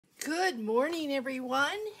Good morning,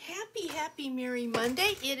 everyone. Happy Merry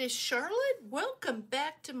Monday. It is Charlotte. Welcome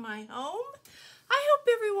back to my home. I hope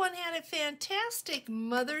everyone had a fantastic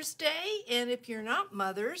Mother's Day, and if you're not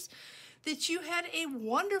mothers, that you had a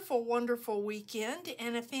wonderful weekend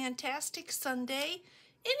and a fantastic Sunday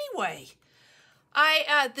anyway.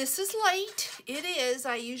 This is late. It is.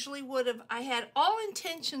 I had all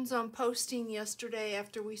intentions on posting yesterday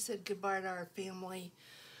after we said goodbye to our family.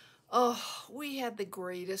 Oh, we had the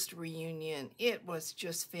greatest reunion. It was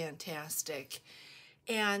just fantastic.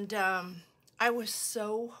 And I was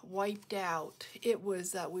so wiped out. It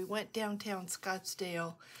was, we went downtown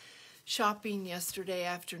Scottsdale shopping yesterday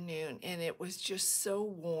afternoon, and it was just so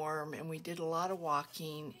warm, and we did a lot of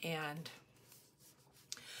walking, and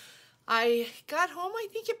I got home, I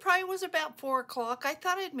think it probably was about 4 o'clock. I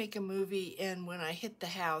thought I'd make a movie, and when I hit the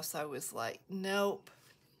house, I was like, nope.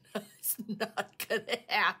 It's not gonna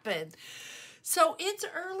happen. So it's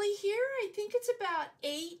early here. I think it's about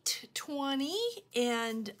 8:20,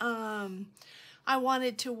 and I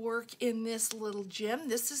wanted to work in this little gem.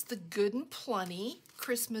 This is the Good and Plenty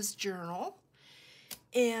Christmas Journal,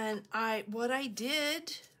 and what I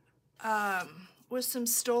did with some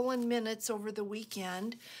stolen minutes over the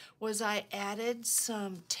weekend was I added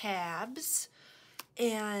some tabs.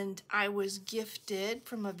 And I was gifted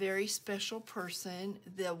from a very special person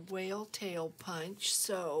the whale tail punch.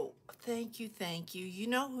 So thank you. You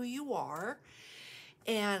know who you are.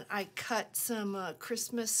 And I cut some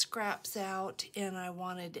Christmas scraps out, and I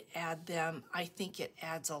wanted to add them. I think it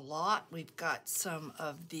adds a lot. We've got some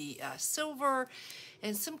of the silver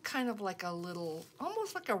and some kind of like a little,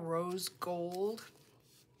 almost like a rose gold.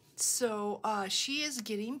 So she is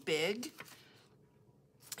getting big.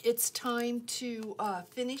 It's time to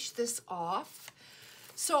finish this off.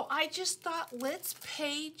 So I just thought, let's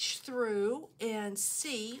page through and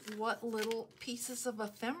see what little pieces of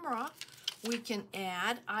ephemera we can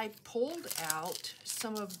add. I pulled out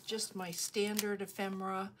some of just my standard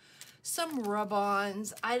ephemera, some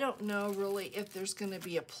rub-ons. I don't know really if there's going to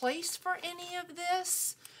be a place for any of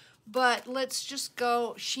this, but let's just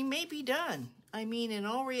go. She may be done. I mean, in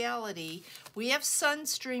all reality, we have sun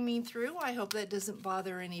streaming through. I hope that doesn't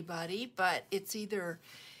bother anybody, but it's either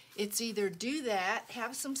do that,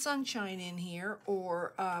 have some sunshine in here,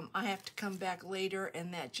 or I have to come back later,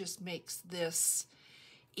 and that just makes this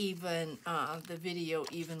even, the video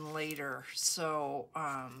even later. So,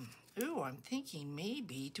 ooh, I'm thinking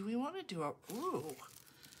maybe, do we want to do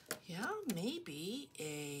maybe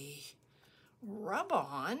a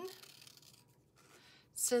rub-on.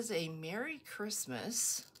 Says a Merry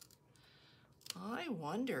Christmas. I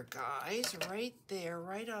wonder, guys, right there,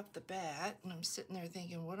 right off the bat, and I'm sitting there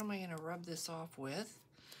thinking, what am I going to rub this off with?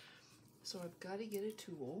 So I've got to get a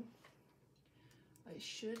tool. I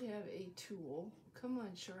should have a tool. Come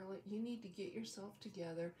on, Charlotte, you need to get yourself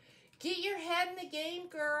together. Get your head in the game,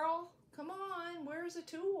 girl. Come on, where's a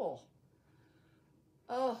tool?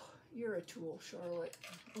 Oh, you're a tool, Charlotte,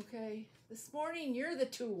 okay? This morning, you're the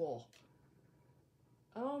tool.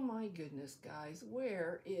 Oh my goodness, guys,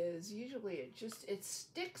 where is, usually it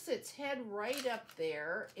sticks its head right up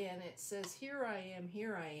there, and it says, here I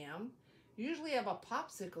am. Usually I have a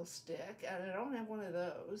popsicle stick, and I don't have one of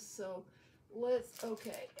those, so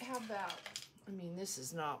okay, how about, I mean, this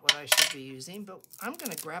is not what I should be using, but I'm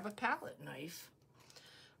going to grab a palette knife.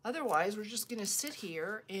 Otherwise, we're just going to sit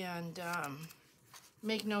here and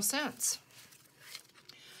make no sense.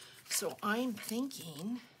 So I'm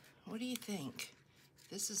thinking, what do you think?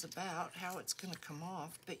 This is about how it's going to come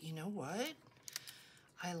off, but you know what?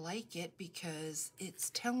 I like it because it's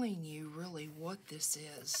telling you really what this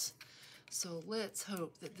is. So let's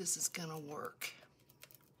hope that this is going to work.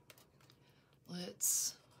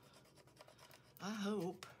 I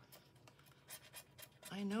hope.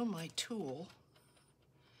 I know my tool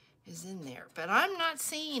is in there, but I'm not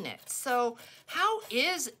seeing it. So how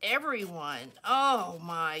is everyone? Oh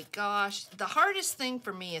my gosh. The hardest thing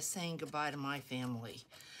for me is saying goodbye to my family.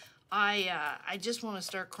 I just want to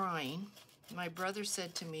start crying. My brother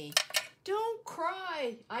said to me, don't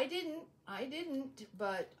cry. I didn't,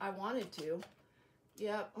 but I wanted to.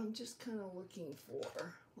 Yep, I'm just kind of looking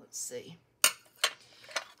for, let's see.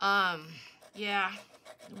 Yeah,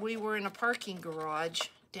 we were in a parking garage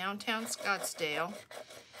downtown Scottsdale,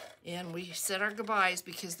 and we said our goodbyes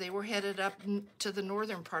because they were headed up to the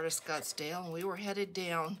northern part of Scottsdale, and we were headed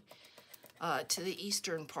down to the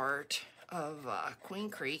eastern part of Queen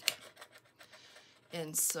Creek.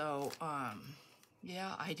 And so,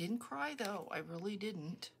 yeah, I didn't cry, though. I really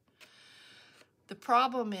didn't. The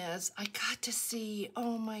problem is I got to see,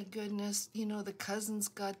 oh my goodness, you know, the cousins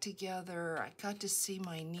got together. I got to see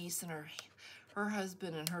my niece and her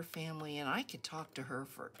husband and her family, and I could talk to her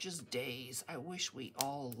for just days. I wish we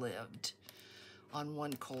all lived on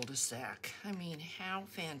one cul-de-sac. I mean, how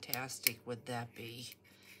fantastic would that be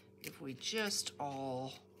if we just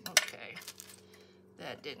all, okay,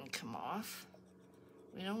 that didn't come off.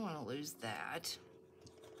 We don't want to lose that.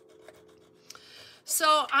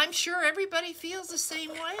 So I'm sure everybody feels the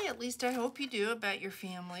same way. At least I hope you do about your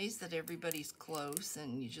families, that everybody's close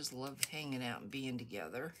and you just love hanging out and being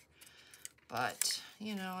together. But,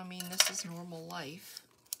 you know, I mean, this is normal life.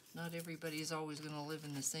 Not everybody's always going to live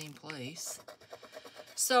in the same place.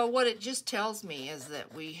 So what it just tells me is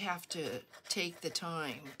that we have to take the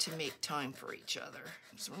time to make time for each other.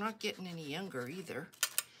 So we're not getting any younger either.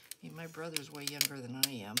 I mean, my brother's way younger than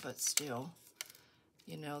I am, but still,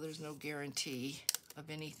 you know, there's no guarantee of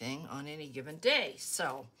anything on any given day.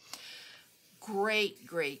 So great,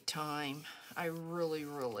 great time. I really,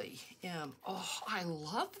 really am. Oh, I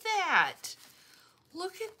love that.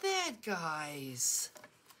 Look at that, guys.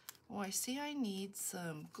 Oh, I see I need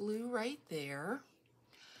some glue right there.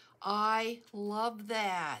 I love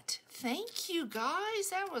that. Thank you, guys.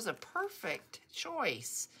 That was a perfect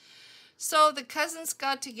choice. So the cousins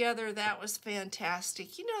got together. That was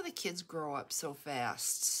fantastic. You know, the kids grow up so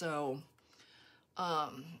fast. So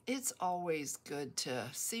it's always good to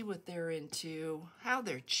see what they're into, how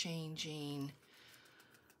they're changing.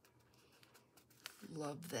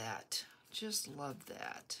 Love that. Just love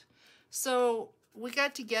that. So we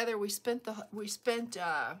got together. We spent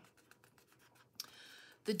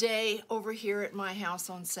the day over here at my house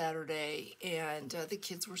on Saturday, and the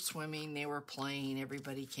kids were swimming, they were playing,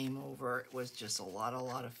 everybody came over. It was just a lot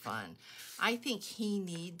of fun. I think he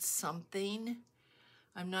needs something.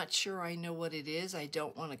 I'm not sure I know what it is. I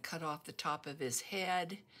don't want to cut off the top of his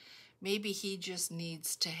head. Maybe he just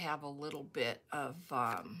needs to have a little bit of,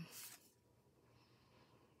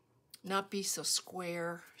 not be so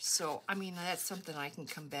square. So, I mean, that's something I can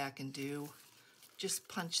come back and do. Just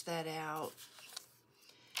punch that out.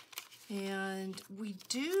 And we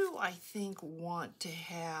do, I think, want to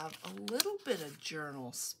have a little bit of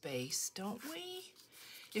journal space, don't we?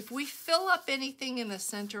 If we fill up anything in the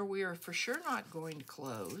center, we are for sure not going to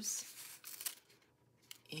close.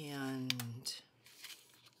 And,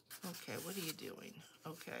 okay, what are you doing?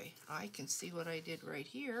 Okay, I can see what I did right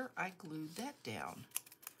here. I glued that down.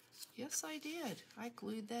 Yes, I did. I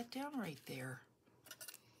glued that down right there.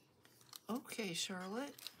 Okay,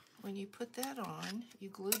 Charlotte. When you put that on, you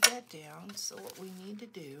glued that down. So what we need to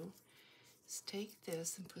do is take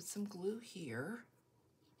this and put some glue here.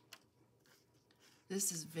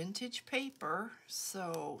 This is vintage paper,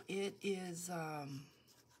 so it is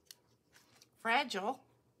fragile,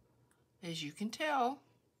 as you can tell.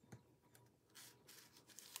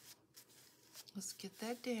 Let's get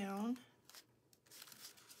that down.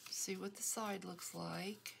 See what the side looks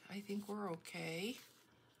like. I think we're okay.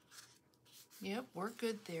 Yep, we're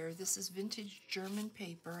good there. This is vintage German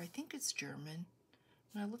paper. I think it's German.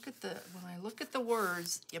 When I look at the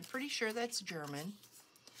words, I'm pretty sure that's German.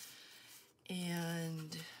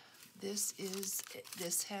 And this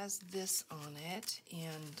has this on it,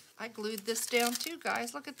 and I glued this down too,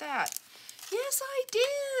 guys. Look at that. Yes, I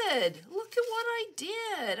did. Look at what I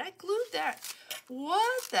did. I glued that.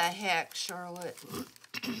 What the heck, Charlotte?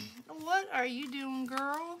 What are you doing,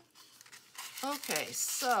 girl? Okay,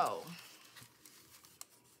 so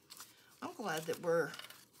I'm glad that we're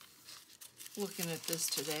looking at this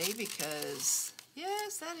today because,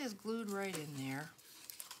 yes, that is glued right in there.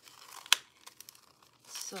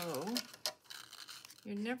 So,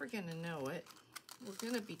 you're never going to know it. We're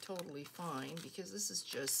going to be totally fine because this is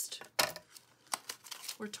just,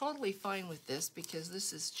 we're totally fine with this because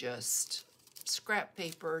this is just scrap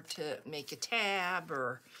paper to make a tab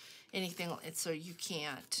or anything. So you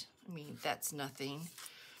can't, I mean, that's nothing.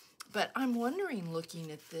 But I'm wondering,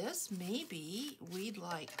 looking at this, maybe we'd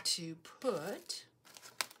like to put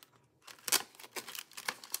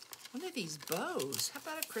one of these bows. How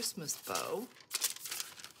about a Christmas bow?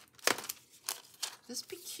 This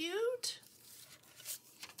be cute?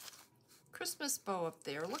 Christmas bow up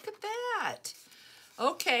there. Look at that.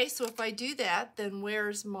 Okay, so if I do that, then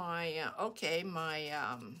where's my,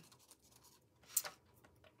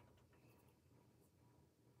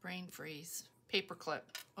 brain freeze. Paper clip.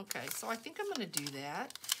 Okay, so I think I'm going to do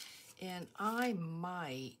that. And I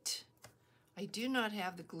do not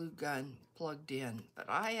have the glue gun plugged in, but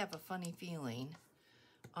I have a funny feeling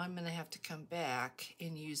I'm going to have to come back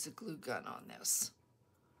and use the glue gun on this.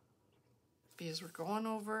 Because we're going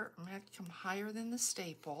over, I'm going to have to come higher than the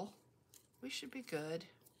staple. We should be good.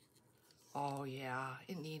 Oh yeah,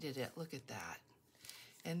 it needed it. Look at that.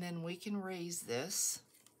 And then we can raise this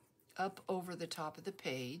up over the top of the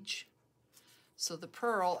page. So the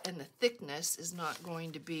pearl and the thickness is not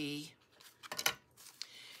going to be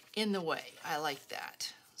in the way. I like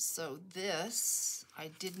that. So this, I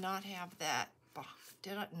did not have that.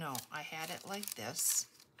 Did I? No, I had it like this.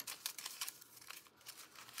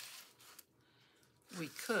 We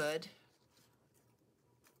could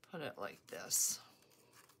put it like this.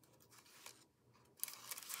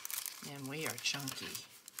 And we are chunky.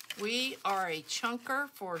 We are a chunker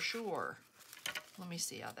for sure. Let me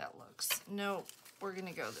see how that looks. No, we're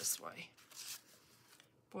gonna go this way.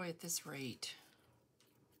 Boy, at this rate,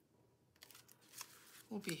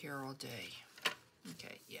 we'll be here all day.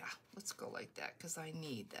 Okay, yeah, let's go like that because I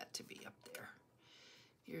need that to be up there.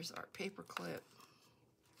 Here's our paper clip.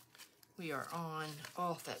 We are on,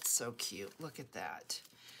 oh, that's so cute. Look at that.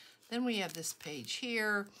 Then we have this page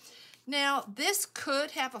here. Now, this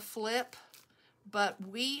could have a flip, but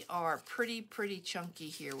we are pretty chunky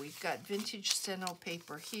here. We've got vintage steno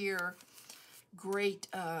paper here. Great,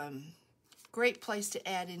 great place to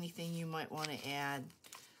add anything you might want to add.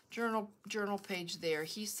 Journal page there.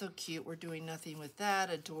 He's so cute. We're doing nothing with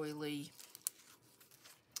that. A doily.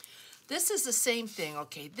 This is the same thing.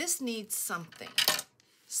 Okay, this needs something.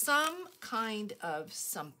 Some kind of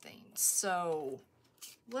something. So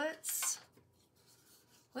let's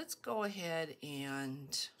go ahead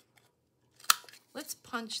and let's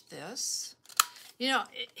punch this. You know,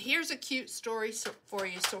 here's a cute story for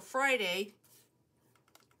you. So Friday,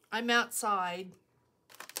 I'm outside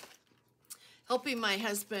helping my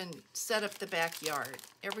husband set up the backyard.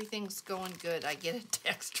 Everything's going good. I get a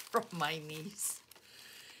text from my niece.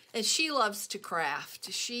 And she loves to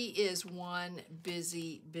craft. She is one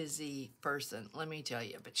busy person, let me tell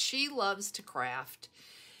you. But she loves to craft.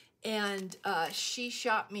 And she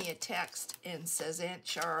shot me a text and says, Aunt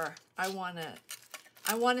Char, I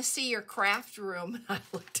wanna see your craft room. And I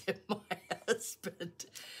looked at my husband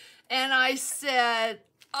and I said,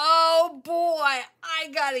 oh boy, I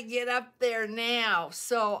gotta get up there now.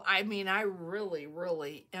 So, I mean, I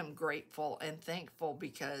really am grateful and thankful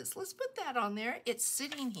because let's put that on there. It's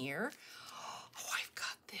sitting here. Oh, I've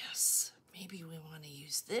got this. Maybe we want to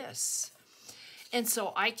use this. And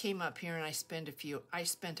so I came up here and I spent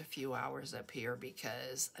a few hours up here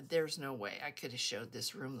because there's no way I could have showed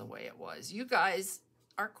this room the way it was. You guys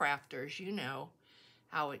are crafters, you know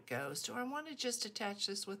how it goes. Do I want to just attach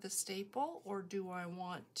this with a staple or do I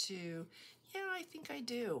want to? Yeah, I think I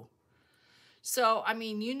do. So, I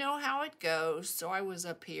mean, you know how it goes. So I was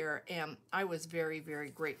up here and I was very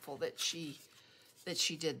grateful that she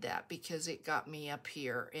did that because it got me up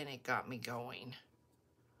here and it got me going.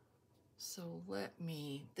 So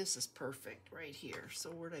this is perfect right here. So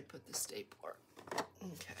where'd I put the stapler?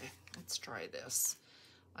 Okay, let's try this.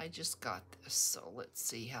 I just got this, so let's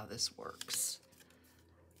see how this works.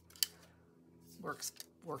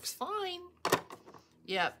 Works fine.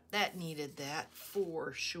 Yep, that needed that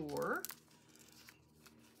for sure.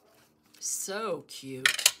 So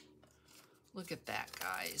cute. Look at that,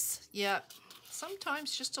 guys. Yep,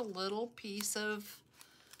 sometimes just a little piece of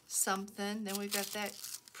something. Then we've got that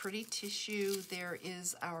pretty tissue. There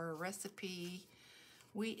is our recipe.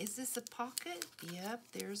 Is this a pocket? Yep,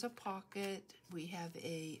 there's a pocket. We have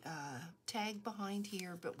a tag behind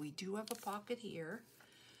here, but we do have a pocket here.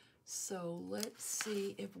 So let's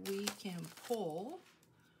see if we can pull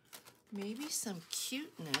maybe some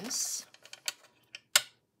cuteness.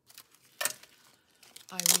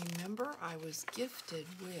 I remember I was gifted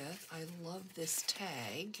with, I love this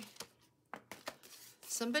tag.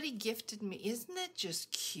 Somebody gifted me, isn't that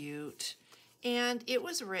just cute? And it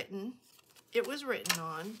was written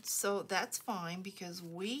on, so that's fine because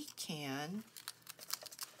we can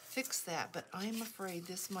fix that, but I'm afraid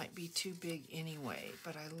this might be too big anyway,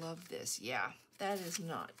 but I love this. Yeah, that is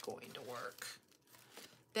not going to work.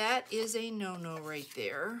 That is a no-no right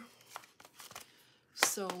there.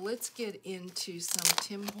 So let's get into some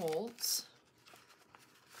Tim Holtz.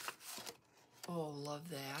 Oh, love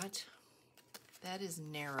that. That is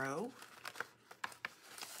narrow.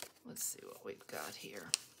 Let's see what we've got here.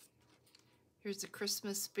 Here's the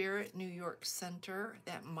Christmas Spirit New York Center.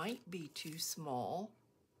 That might be too small.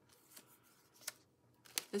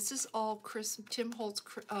 This is all Tim Holtz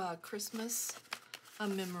Christmas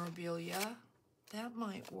memorabilia. That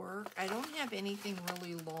might work. I don't have anything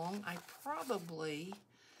really long. I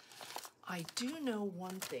do know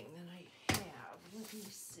one thing that I have. Let me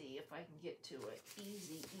see if I can get to it.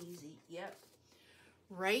 Easy. Yep.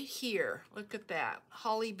 Right here. Look at that.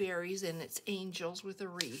 Holly berries and it's angels with a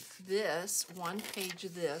wreath. This, one page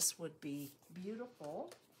of this would be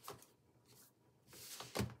beautiful.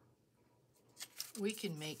 We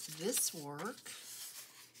can make this work.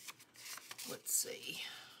 let's see,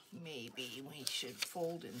 maybe we should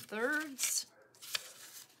fold in thirds.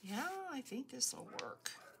 Yeah, I think this will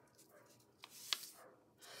work.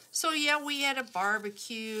 So yeah, we had a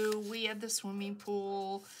barbecue, we had the swimming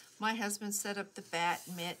pool, my husband set up the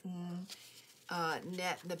badminton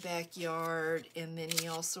net in the backyard, and then he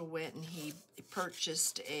also went and he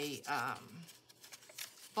purchased a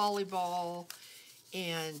volleyball,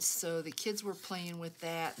 and so the kids were playing with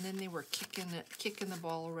that, and then they were kicking the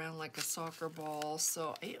ball around like a soccer ball,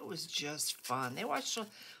 so it was just fun. They watched,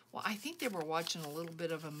 well, I think they were watching a little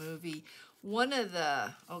bit of a movie. One of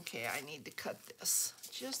the, okay, I need to cut this.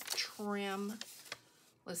 Just trim,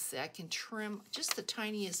 let's see, I can trim just the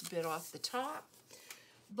tiniest bit off the top.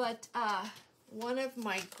 But one of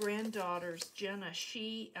my granddaughters, Jenna,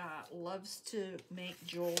 she loves to make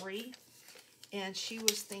jewelry. And she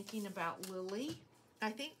was thinking about Lily. I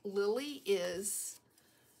think Lily is,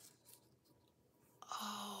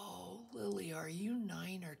 oh, Lily, are you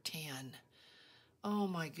 9 or 10? Oh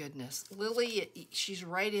my goodness. Lily, she's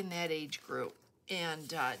right in that age group.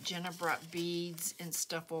 And Jenna brought beads and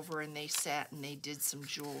stuff over, and they sat and they did some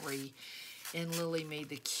jewelry. And Lily made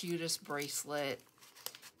the cutest bracelet.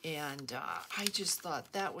 And I just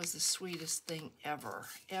thought that was the sweetest thing ever,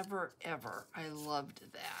 ever, ever. I loved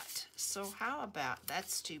that. So how about,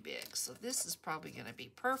 that's too big. So this is probably going to be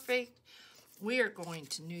perfect. We are going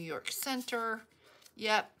to New York Center.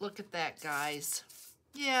 Yep, look at that, guys.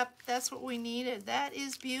 Yep, that's what we needed. That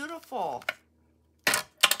is beautiful.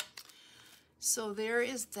 So there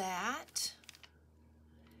is that.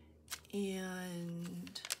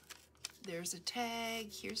 And there's a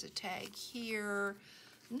tag. Here's a tag here.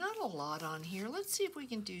 Not a lot on here. Let's see if we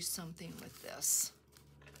can do something with this.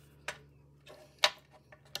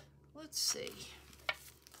 Let's see.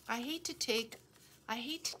 I hate to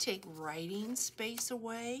take writing space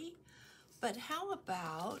away, but how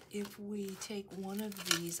about if we take one of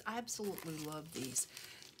these? I absolutely love these.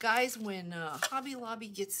 Guys, when Hobby Lobby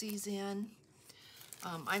gets these in,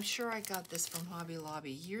 I'm sure I got this from Hobby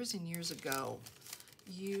Lobby years and years ago.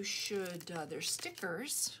 You should, they're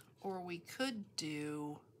stickers, or we could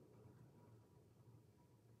do,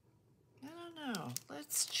 I don't know,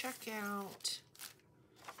 let's check out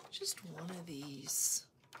just one of these.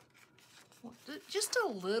 Just a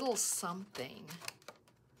little something.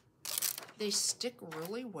 They stick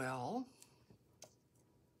really well.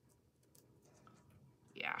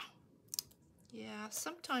 Yeah. Yeah,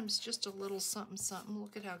 sometimes just a little something, something.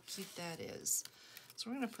 Look at how cute that is. So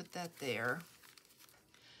we're going to put that there.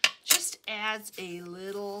 Just adds a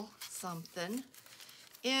little something.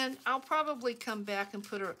 And I'll probably come back and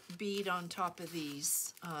put a bead on top of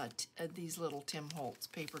these little Tim Holtz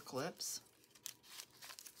paper clips.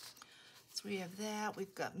 So we have that.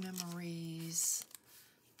 We've got memories.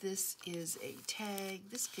 This is a tag.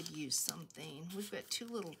 This could use something. We've got 2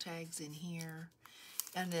 little tags in here.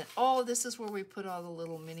 And then, oh, this is where we put all the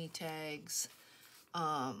little mini tags.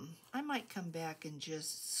 I might come back and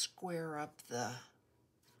just square up the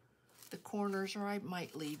corners, or I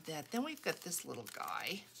might leave that. Then we've got this little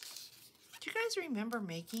guy. Do you guys remember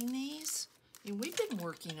making these? I mean, we've been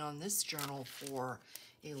working on this journal for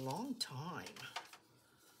a long time.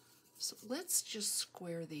 So let's just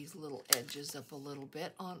square these little edges up a little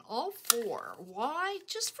bit on all 4. Why?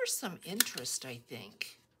 Just for some interest, I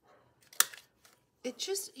think. It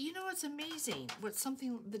just, you know, it's amazing what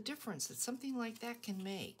the difference that something like that can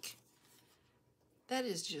make. That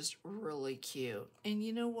is just really cute. And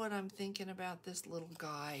you know what I'm thinking about this little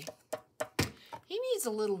guy? He needs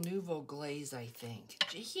a little Nouveau Glaze, I think.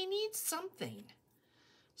 He needs something.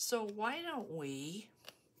 So why don't we,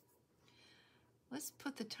 let's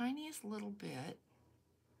put the tiniest little bit.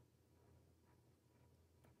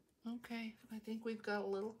 Okay, I think we've got a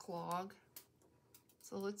little clog.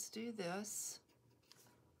 So let's do this.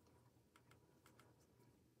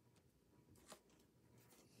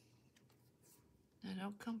 Now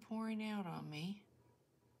don't come pouring out on me.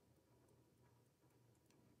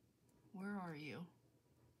 Where are you?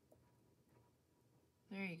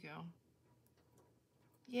 There you go.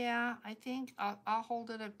 Yeah, I think I'll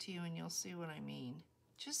hold it up to you and you'll see what I mean.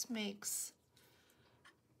 Just makes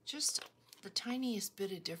just the tiniest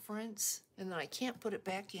bit of difference. And then I can't put it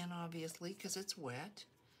back in, obviously, because it's wet.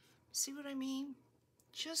 See what I mean?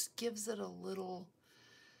 Just gives it a little,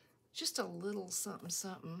 just a little something,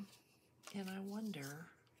 something. And I wonder,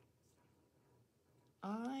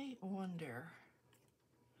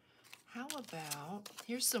 how about,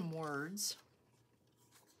 here's some words.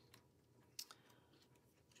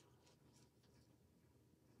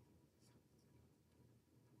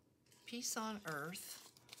 Peace on earth.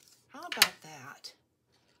 How about that?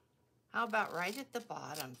 How about right at the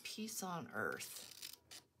bottom, peace on earth?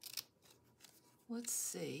 Let's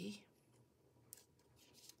see.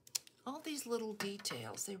 All these little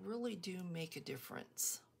details, they really do make a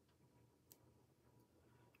difference.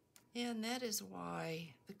 And that is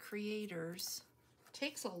why the creators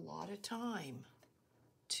takes a lot of time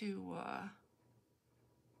to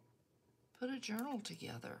put a journal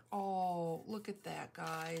together. Oh, look at that,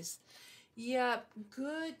 guys. Yep,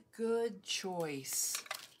 good choice.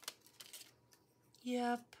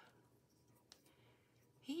 Yep.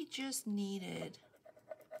 He just needed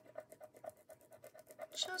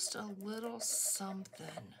just a little something.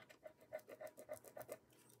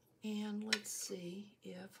 And let's see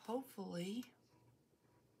if hopefully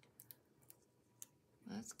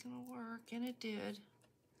that's gonna work, and it did.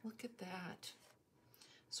 Look at that.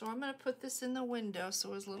 So I'm gonna put this in the window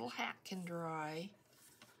so his little hat can dry.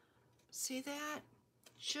 See that?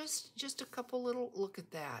 Just a couple little, look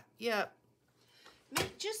at that. Yep.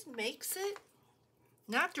 Just makes it.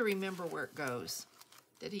 Now I have to remember where it goes,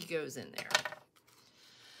 that he goes in there.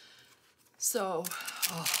 So,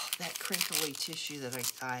 oh, that crinkly tissue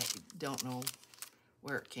that I don't know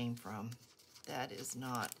where it came from. That is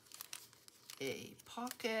not a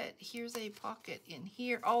pocket. Here's a pocket in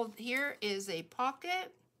here. Oh, here is a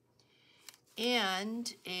pocket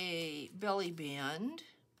and a belly band.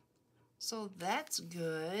 So that's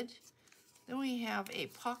good. Then we have a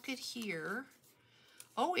pocket here.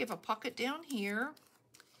 Oh, we have a pocket down here.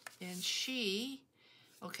 And she,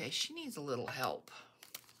 okay, she needs a little help.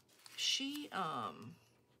 She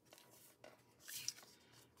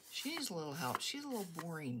needs a little help. She's a little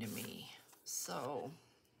boring to me. So,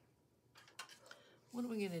 what are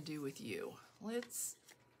we gonna do with you? Let's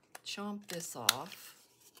chomp this off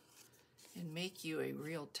and make you a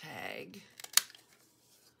real tag.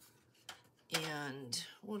 And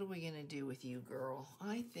what are we gonna do with you, girl?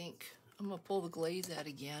 I think I'm gonna pull the glaze out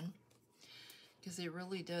again because it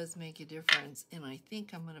really does make a difference. And I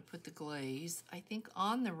think I'm gonna put the glaze, I think,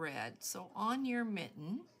 on the red. So on your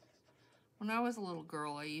mitten. When I was a little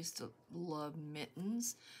girl, I used to love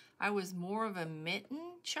mittens. I was more of a mitten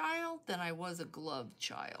child than I was a glove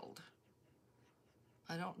child.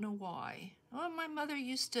 I don't know why. Well, my mother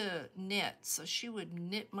used to knit, so she would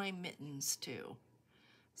knit my mittens too.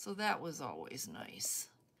 So that was always nice.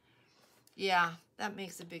 Yeah, that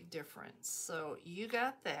makes a big difference. So you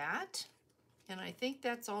got that, and I think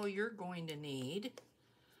that's all you're going to need.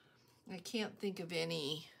 I can't think of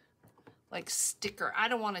any like sticker. I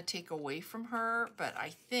don't want to take away from her, but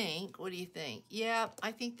I think, what do you think? Yeah,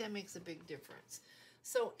 I think that makes a big difference.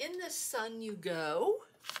 So in the sun you go,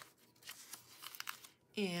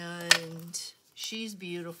 and she's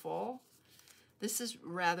beautiful. This is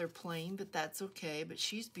rather plain, but that's okay, but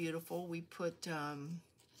she's beautiful. We put,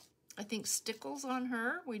 I think, stickles on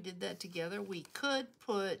her. We did that together. We could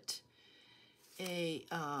put a,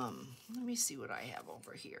 let me see what I have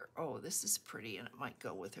over here. Oh, this is pretty, and it might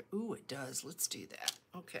go with her. Ooh, it does. Let's do that.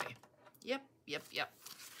 Okay. Yep.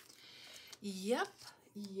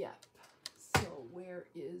 So where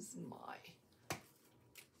is my,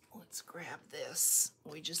 let's grab this.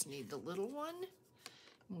 We just need the little one.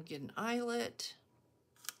 We'll get an eyelet.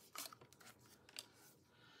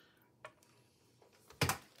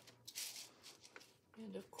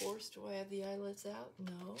 And of course, do I have the eyelets out?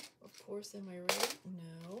 No. Of course, am I ready?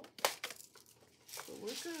 No. But we're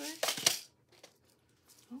good.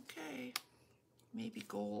 Okay. Maybe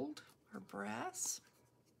gold or brass.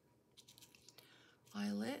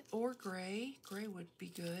 Eyelet or gray. Gray would be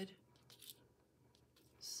good.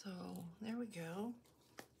 So there we go.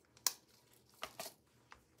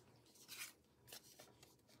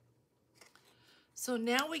 So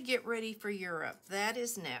now we get ready for Europe. That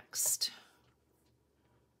is next.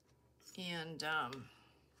 And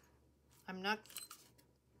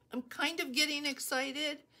I'm kind of getting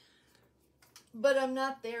excited, but I'm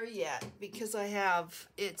not there yet because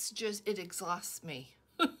it exhausts me.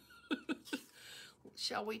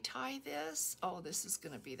 Shall we tie this? Oh, this is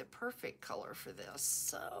gonna be the perfect color for this.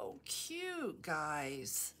 So cute,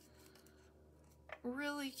 guys.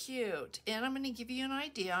 Really cute. And I'm gonna give you an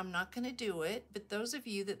idea. I'm not gonna do it, but those of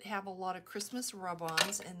you that have a lot of Christmas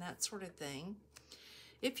rub-ons and that sort of thing,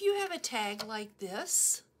 if you have a tag like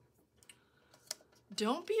this,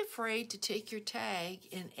 don't be afraid to take your tag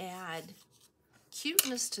and add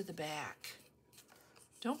cuteness to the back.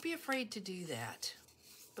 Don't be afraid to do that.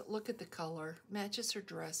 But look at the color. Matches her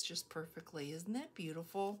dress just perfectly. Isn't that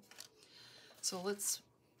beautiful? So let's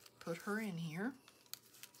put her in here.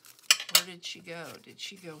 Where did she go? Did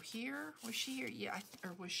she go here? Was she here? Yeah,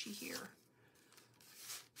 or was she here?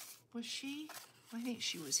 Was she? I think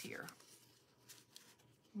she was here.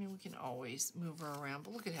 I mean, we can always move her around,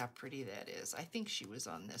 but look at how pretty that is. I think she was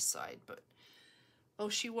on this side, but, oh,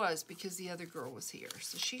 she was because the other girl was here.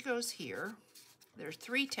 So she goes here. There's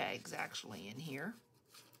 3 tags actually in here.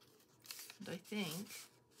 And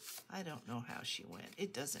I don't know how she went.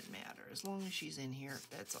 It doesn't matter. As long as she's in here,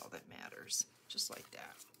 that's all that matters. Just like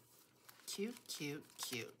that. Cute, cute,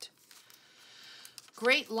 cute.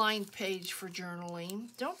 Great lined page for journaling.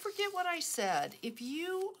 Don't forget what I said. If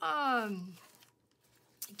you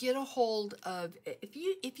get a hold of,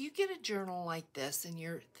 if you get a journal like this and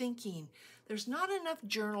you're thinking, there's not enough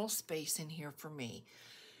journal space in here for me,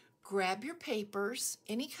 grab your papers,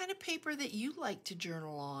 any kind of paper that you like to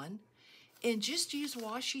journal on, and just use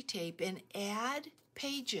washi tape and add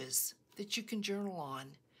pages that you can journal on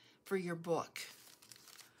for your book.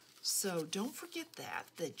 So don't forget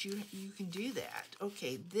that you can do that.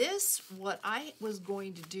 Okay, what I was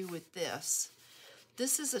going to do with this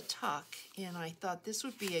is a tuck, and I thought this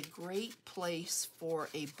would be a great place for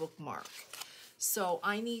a bookmark. So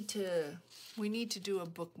we need to do a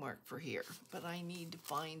bookmark for here, but I need to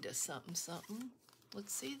find a something.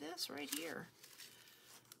 Let's see this right here.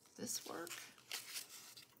 This work?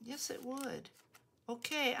 Yes, it would.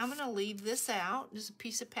 Okay, I'm gonna leave this out. Just a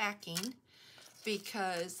piece of packing,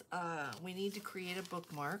 because we need to create a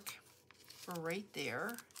bookmark for right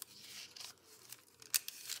there.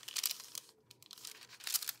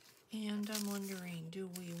 And I'm wondering, do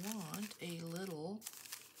we want a little,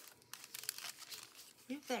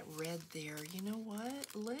 we have that red there. You know what?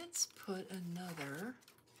 Let's put another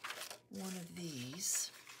one of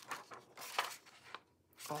these.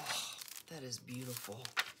 Oh, that is beautiful.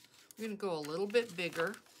 We're gonna go a little bit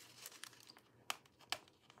bigger,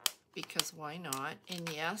 because why not? And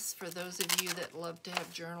yes, for those of you that love to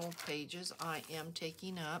have journal pages, I am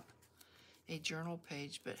taking up a journal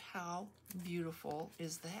page, but how beautiful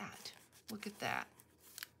is that? Look at that.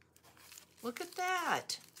 Look at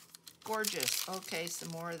that. Gorgeous. Okay,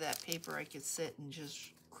 some more of that paper I could sit and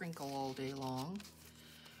just crinkle all day long.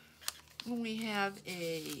 We have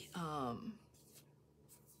a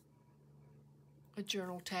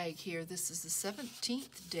journal tag here. This is the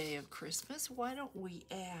 17th day of Christmas. Why don't we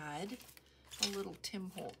add a little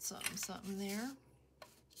Tim Holtz something there?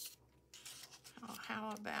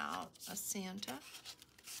 How about a Santa?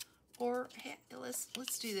 Or hey,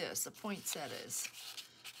 let's do this, a poinsettias,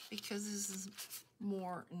 because this is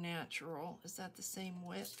more natural. Is that the same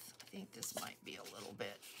width? I think this might be a little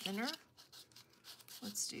bit thinner.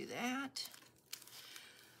 Let's do that.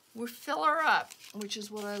 We'll fill her up, which is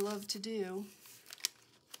what I love to do.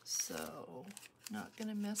 So, not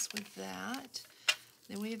gonna mess with that.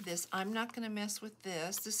 Then we have this. I'm not going to mess with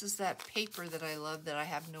this. This is that paper that I love that I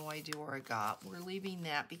have no idea where I got. We're leaving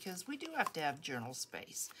that because we do have to have journal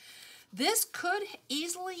space. This could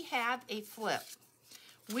easily have a flip.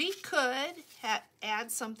 We could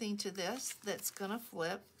add something to this that's going to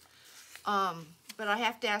flip. But I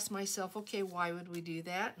have to ask myself, okay, why would we do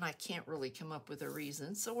that? And I can't really come up with a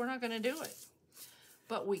reason, so we're not going to do it.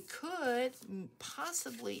 But we could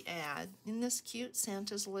possibly add, in this cute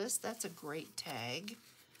Santa's list, that's a great tag.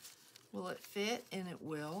 Will it fit? And it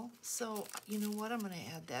will. So, you know what? I'm going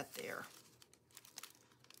to add that there.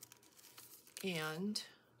 And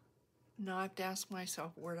now I have to ask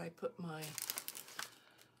myself, where did I put my...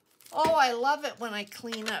 Oh, I love it when I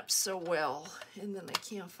clean up so well, and then I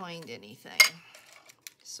can't find anything.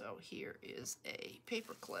 So here is a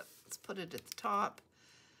paper clip. Let's put it at the top,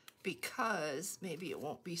 because maybe it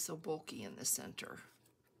won't be so bulky in the center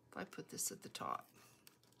if I put this at the top.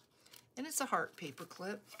 And it's a heart paper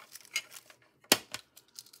clip.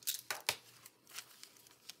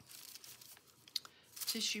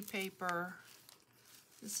 Tissue paper.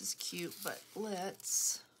 This is cute, but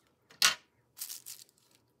let's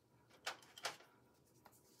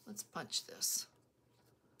punch this.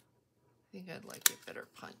 I think I'd like it better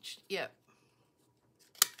punched. Yep.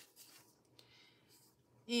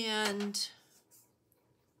 And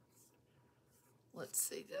let's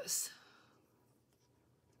see this.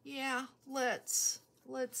 Yeah, let's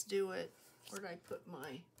do it. Where did I put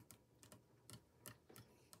my...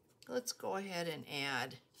 Let's go ahead and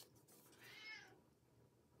add.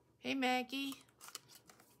 Hey, Maggie.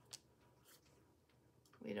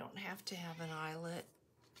 We don't have to have an eyelet.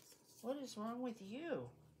 What is wrong with you?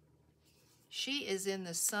 She is in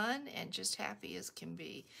the sun and just happy as can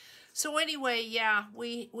be. So anyway, yeah,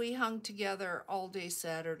 we hung together all day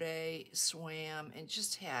Saturday, swam, and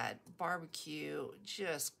just had barbecue,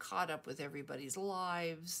 just caught up with everybody's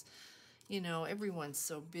lives. You know, everyone's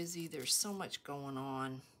so busy. There's so much going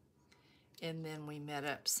on. And then we met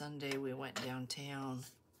up Sunday. We went downtown,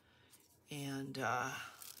 and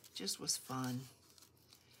just was fun.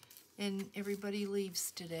 and everybody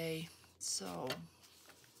leaves today. So,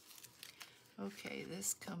 okay,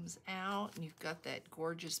 this comes out, and you've got that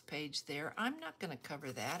gorgeous page there. I'm not going to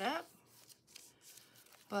cover that up,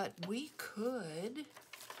 but we could,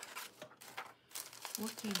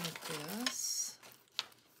 looking at this,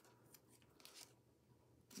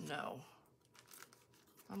 no.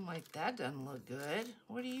 I'm like, that doesn't look good.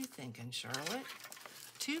 What are you thinking, Charlotte?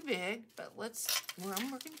 Too big, but we're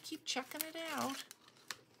going to keep checking it out.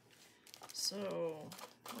 So,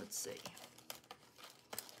 let's see.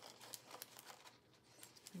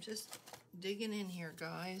 I'm just digging in here,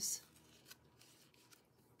 guys.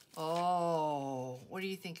 Oh, what do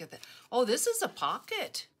you think of that? Oh, this is a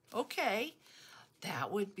pocket. Okay.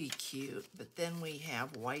 That would be cute, but then we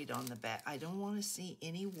have white on the back. I don't want to see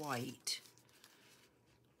any white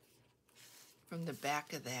from the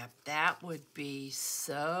back of that. That would be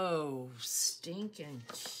so stinking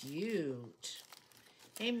cute.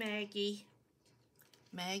 Hey, Maggie.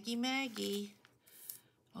 Maggie.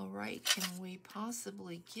 All right, can we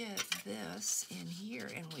possibly get this in here?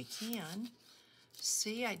 And we can.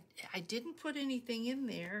 See, I didn't put anything in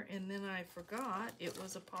there, and then I forgot it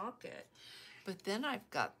was a pocket. But then I've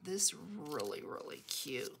got this really, really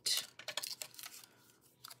cute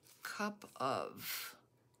cup of,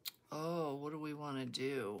 oh, what do we want to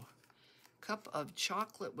do? Cup of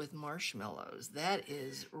chocolate with marshmallows. That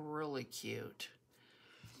is really cute.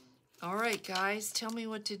 All right, guys, tell me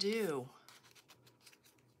what to do.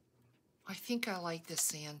 I think I like the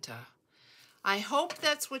Santa. I hope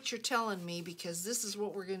that's what you're telling me, because this is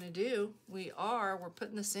what we're going to do. We're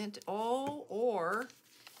putting the Santa, or,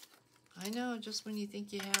 I know, just when you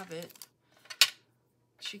think you have it,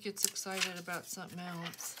 she gets excited about something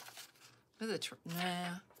else.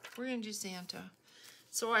 Nah, we're going to do Santa.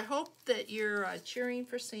 So I hope that you're cheering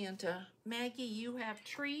for Santa. Maggie, you have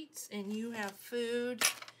treats and you have food.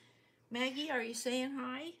 Maggie, are you saying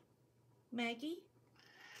hi? Maggie,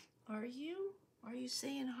 are you? Are you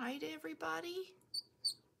saying hi to everybody?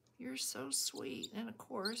 You're so sweet. And of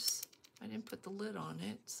course, I didn't put the lid on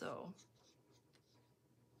it, so.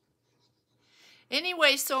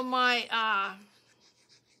 Anyway, so my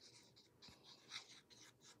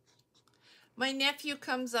nephew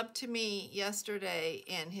comes up to me yesterday,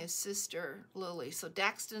 and his sister, Lily. So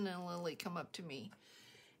Daxton and Lily come up to me,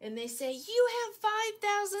 and they say, you have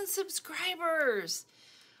 5,000 subscribers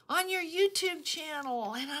on your YouTube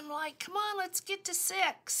channel. And I'm like, come on, let's get to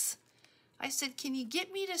 6. I said, can you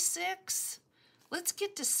get me to 6? Let's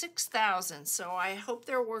get to 6,000. So I hope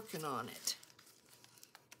they're working on it.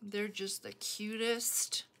 They're just the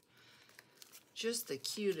cutest. Just the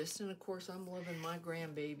cutest. And of course, I'm loving my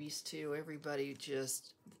grandbabies too. Everybody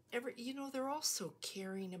just, you know, they're all so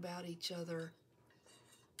caring about each other.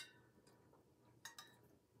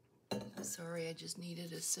 Sorry, I just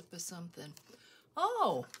needed a sip of something.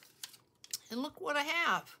 Oh, and look what I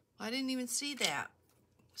have. I didn't even see that.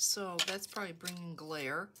 So that's probably bringing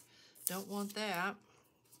glare. Don't want that.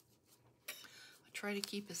 I try to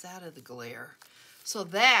keep us out of the glare. So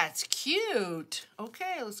that's cute.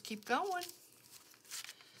 Okay, let's keep going.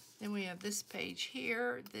 Then we have this page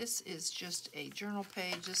here. This is just a journal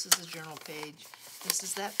page. This is a journal page. This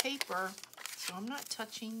is that paper. So I'm not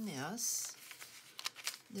touching this.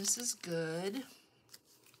 This is good.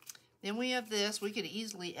 Then we have this. We could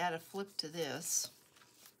easily add a flip to this.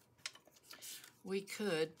 We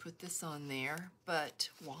could put this on there, but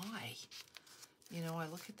why? You know, I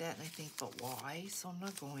look at that and I think, but why? So I'm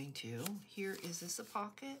not going to. Here, is this a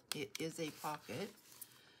pocket? It is a pocket.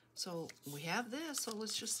 So we have this, so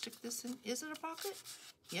let's just stick this in. Is it a pocket?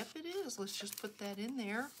 Yep, it is. Let's just put that in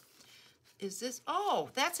there. Is this, oh,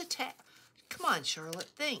 that's a tag. Come on, Charlotte,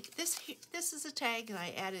 think. This is a tag, and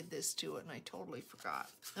I added this to it, and I totally forgot.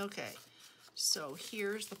 Okay, so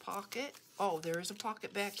here's the pocket. Oh, there is a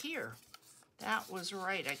pocket back here. That was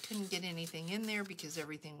right. I couldn't get anything in there because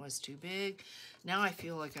everything was too big. Now I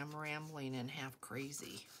feel like I'm rambling and half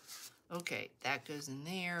crazy. Okay, that goes in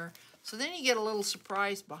there. So then you get a little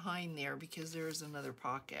surprise behind there because there is another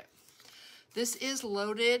pocket. This is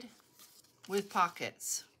loaded with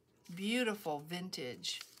pockets. Beautiful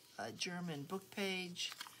vintage German book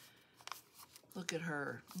page. Look at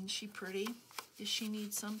her. Isn't she pretty? Does she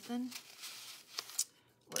need something?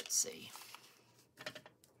 Let's see.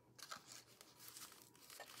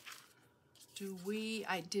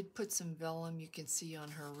 I did put some vellum, you can see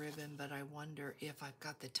on her ribbon, but I wonder if I've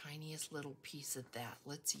got the tiniest little piece of that.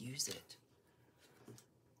 Let's use it.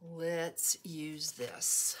 Let's use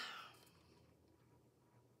this.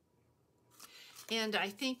 And I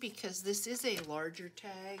think because this is a larger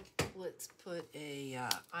tag, let's put a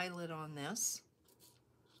eyelid on this.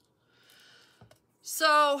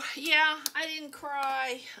 So, yeah, I didn't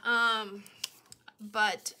cry.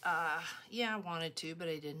 But, yeah, I wanted to, but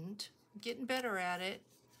I didn't. I'm getting better at it.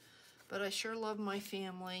 But I sure love my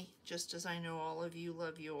family, just as I know all of you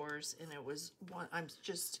love yours. And it was one, I'm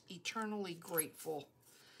just eternally grateful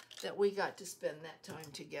that we got to spend that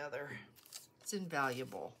time together. It's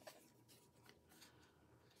invaluable.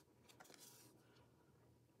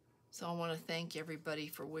 So I want to thank everybody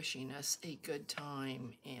for wishing us a good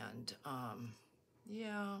time. And,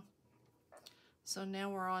 yeah. So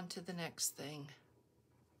now we're on to the next thing.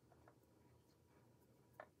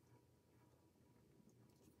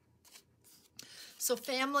 So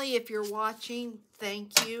family, if you're watching,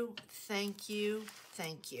 thank you, thank you,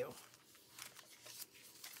 thank you.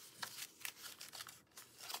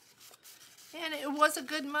 And it was a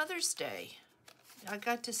good Mother's Day. I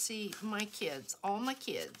got to see my kids, all my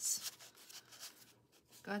kids.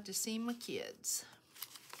 Got to see my kids.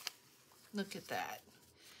 Look at that.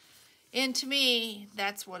 And to me,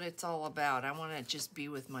 that's what it's all about. I want to just be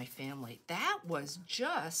with my family. That was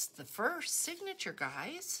just the first signature,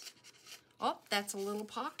 guys. Oh, that's a little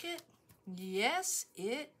pocket. Yes,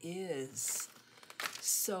 it is.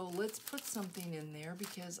 So let's put something in there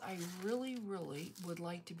because I really, really would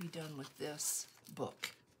like to be done with this book.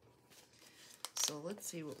 So let's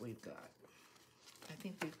see what we've got. I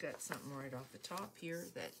think we've got something right off the top here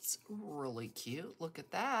that's really cute. Look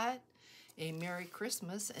at that. A Merry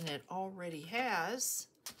Christmas, and it already has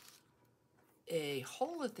a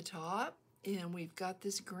hole at the top, and we've got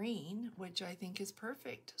this green, which I think is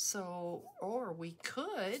perfect. So, or we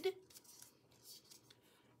could,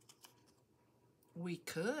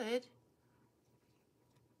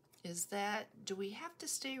 is that, do we have to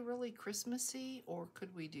stay really Christmassy, or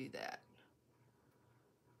could we do that?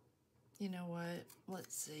 You know what,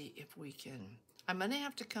 let's see if we can. I'm gonna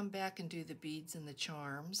have to come back and do the beads and the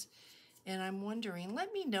charms. And I'm wondering,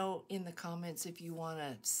 let me know in the comments if you want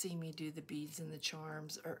to see me do the beads and the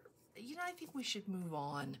charms. Or, you know, I think we should move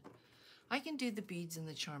on. I can do the beads and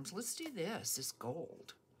the charms. Let's do this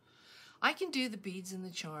gold. I can do the beads and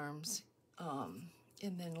the charms.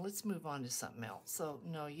 And then let's move on to something else. So,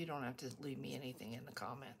 no, you don't have to leave me anything in the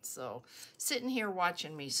comments. So, sitting here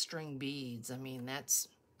watching me string beads, I mean, that's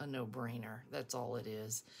a no-brainer. That's all it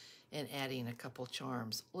is. And adding a couple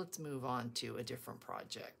charms. Let's move on to a different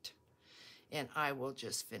project. And I will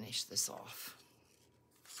just finish this off.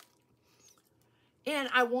 And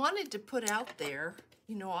I wanted to put out there,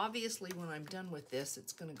 you know, obviously when I'm done with this,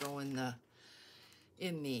 it's going to go in the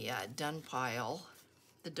done pile,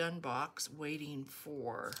 the done box, waiting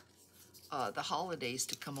for the holidays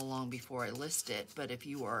to come along before I list it. But if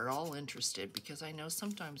you are at all interested, because I know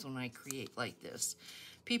sometimes when I create like this,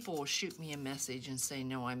 people will shoot me a message and say,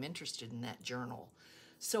 no, I'm interested in that journal.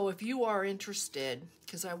 So if you are interested,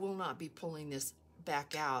 because I will not be pulling this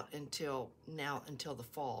back out until the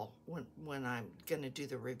fall when I'm going to do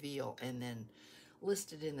the reveal and then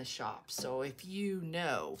list it in the shop. So if you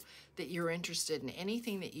know that you're interested in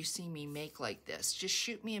anything that you see me make like this, just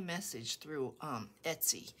shoot me a message through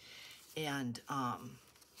Etsy and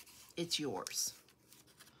it's yours.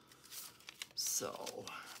 So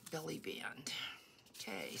belly band.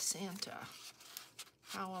 Okay, Santa.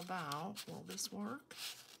 How about, will this work?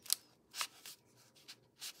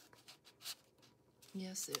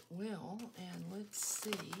 Yes, it will. And let's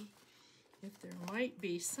see if there might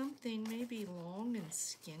be something maybe long and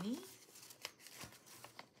skinny.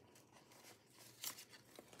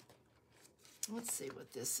 Let's see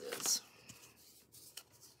what this is.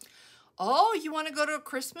 Oh, you want to go to a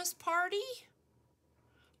Christmas party?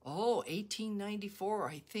 Oh, 1894.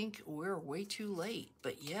 I think we're way too late.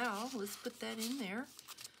 But yeah, let's put that in there.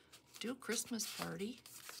 Do a Christmas party.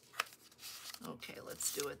 Okay,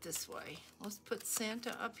 let's do it this way. Let's put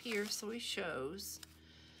Santa up here so he shows.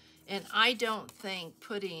 And I don't think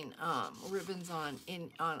putting ribbons on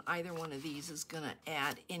either one of these is going to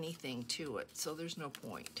add anything to it. So there's no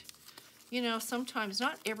point. You know, sometimes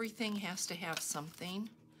not everything has to have something.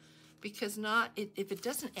 Because if it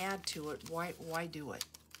doesn't add to it, why do it?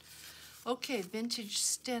 Okay, vintage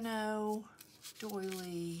steno,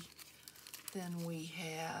 doily. Then we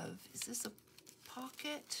have, is this a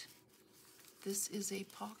pocket? This is a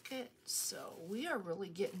pocket. So we are really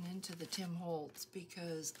getting into the Tim Holtz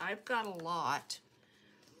because I've got a lot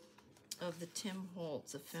of the Tim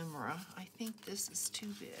Holtz ephemera. I think this is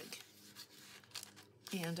too big.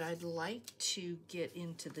 And I'd like to get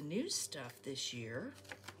into the new stuff this year.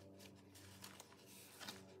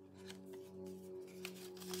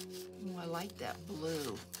 Oh, I like that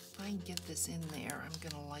blue. If I can get this in there, I'm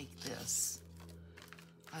gonna like this.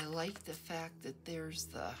 I like the fact that there's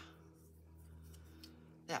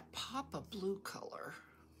that pop of blue color.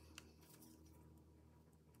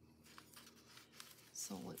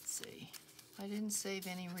 So let's see. I didn't save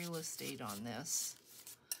any real estate on this.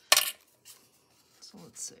 So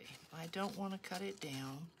let's see. I don't want to cut it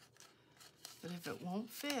down, but if it won't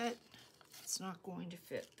fit, it's not going to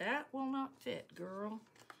fit. That will not fit, girl.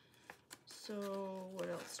 So what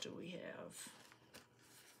else do we have?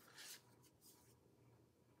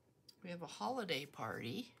 We have a holiday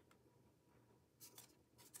party.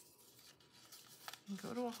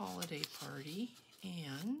 Go to a holiday party,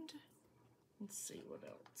 and let's see what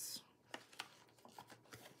else.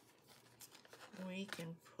 We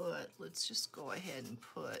can put, let's just go ahead and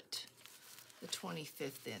put the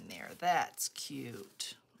 25th in there. That's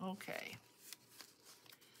cute. Okay.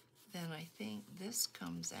 Then I think this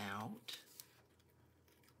comes out.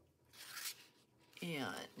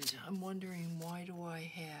 And I'm wondering, why do I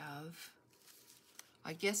have,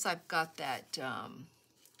 I guess I've got that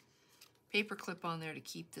paper clip on there to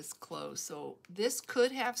keep this closed. So this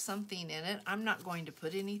could have something in it. I'm not going to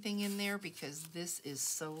put anything in there because this is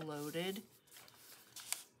so loaded.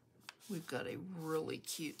 We've got a really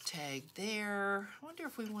cute tag there. I wonder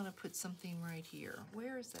if we want to put something right here.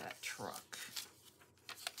 Where is that truck?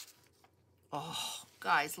 Oh,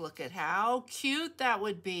 guys, look at how cute that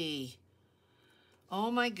would be.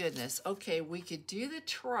 Oh my goodness. Okay, we could do the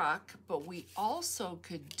truck, but we also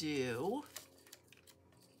could do,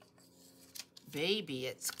 baby,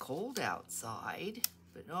 it's cold outside.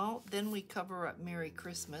 But no, then we cover up Merry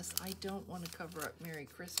Christmas. I don't want to cover up Merry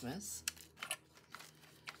Christmas.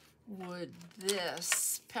 Would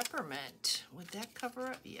this peppermint, would that cover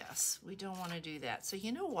up? Yes, we don't want to do that. So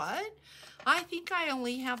you know what? I think I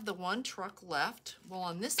only have the one truck left. Well,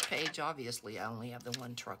 on this page, obviously, I only have the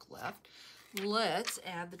one truck left. Let's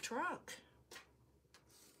add the truck.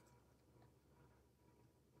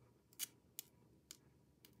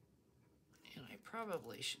 And I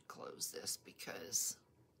probably should close this because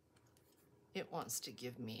it wants to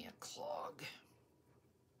give me a clog.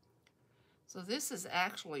 So this is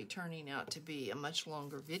actually turning out to be a much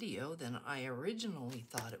longer video than I originally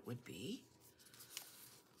thought it would be.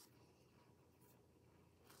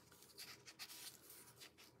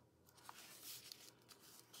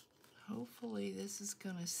 Hopefully this is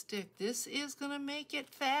gonna stick. This is gonna make it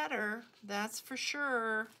fatter, that's for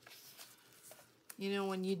sure. You know,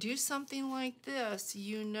 when you do something like this,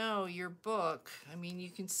 you know your book, I mean, you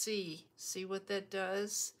can see what that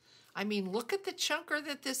does? I mean, look at the chunker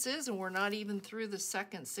that this is, and we're not even through the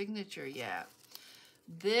second signature yet.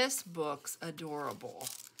 This book's adorable.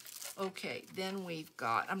 Okay, then we've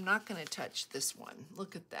got, I'm not gonna touch this one.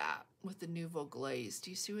 Look at that, with the Nouveau Glaze.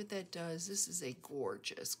 Do you see what that does? This is a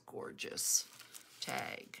gorgeous, gorgeous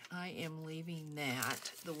tag. I am leaving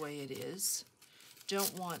that the way it is.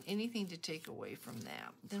 Don't want anything to take away from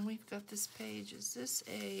that. Then we've got this page. Is this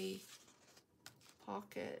a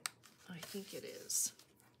pocket? I think it is.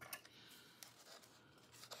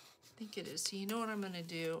 I think it is. So you know what I'm gonna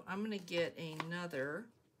do? I'm gonna get another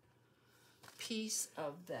piece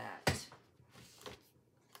of that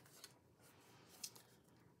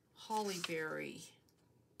Holly Berry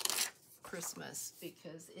Christmas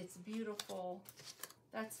because it's beautiful.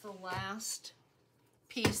 That's the last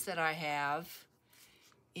piece that I have,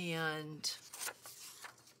 and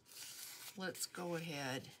let's go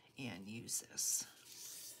ahead and use this.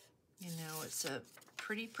 You know, it's a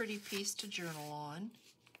pretty piece to journal on.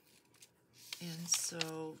 And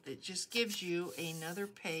so it just gives you another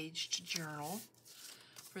page to journal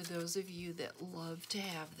for those of you that love to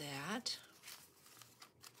have that.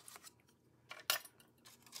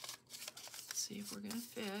 Let's see if we're gonna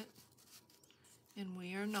fit. And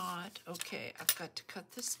we are not. Okay, I've got to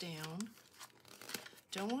cut this down.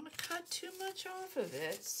 Don't want to cut too much off of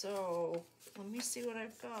it, so let me see what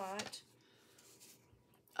I've got.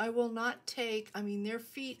 I will not take, I mean, their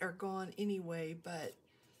feet are gone anyway, but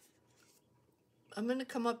I'm going to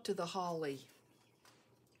come up to the holly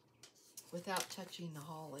without touching the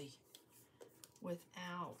holly,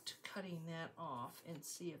 without cutting that off, and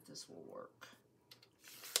see if this will work.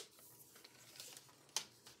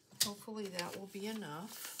 Hopefully that will be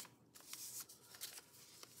enough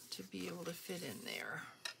to be able to fit in there.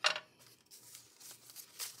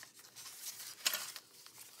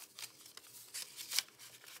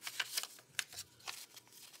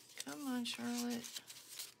 Come on, Charlotte.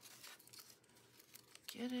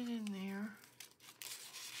 Get it in there.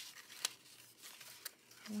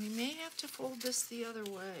 We may have to fold this the other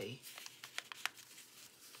way.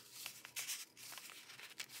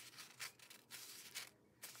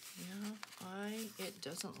 Yeah, it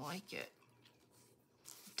doesn't like it.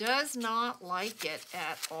 Does not like it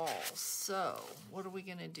at all. So what are we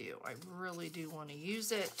going to do? I really do want to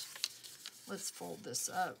use it. Let's fold this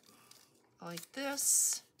up like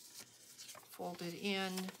this. Fold it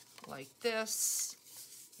in like this.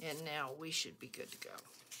 And now we should be good to go.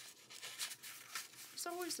 There's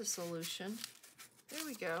always a solution. There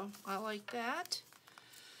we go. I like that.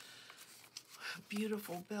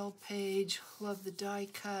 Beautiful bell page. Love the die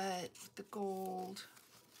cut, the gold.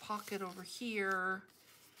 Pocket over here.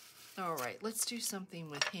 All right, let's do something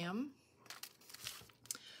with him.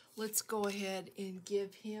 Let's go ahead and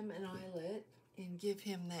give him an eyelet and give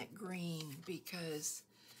him that green because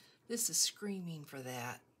this is screaming for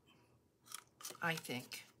that, I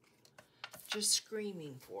think. Just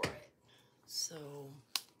screaming for it. So,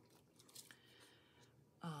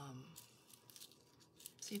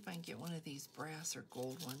 see if I can get one of these brass or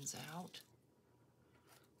gold ones out.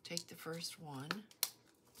 Take the first one.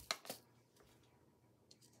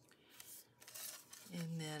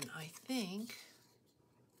 And then I think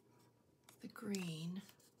the green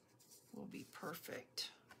will be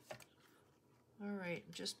perfect. All right,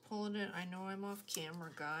 I'm just pulling it. I know I'm off camera,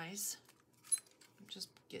 guys. I'm just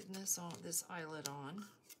getting this on, this eyelet on.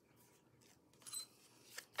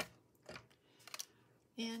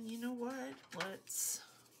 And you know what? Let's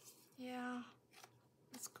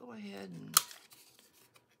go ahead and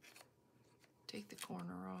take the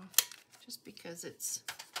corner off just because it's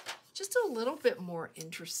just a little bit more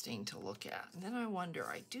interesting to look at. And then I wonder,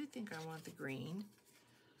 I do think I want the green,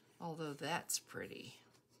 although that's pretty.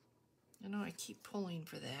 I know I keep pulling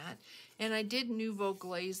for that. And I did Nouveau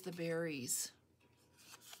glaze the berries.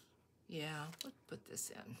 Yeah, let's put this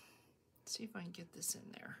in. See if I can get this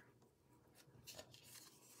in there.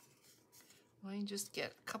 Well, I can just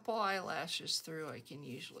get a couple eyelashes through, I can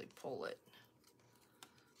usually pull it.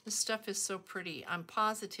 This stuff is so pretty. I'm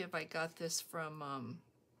positive I got this from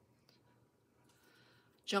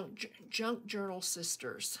Junk Journal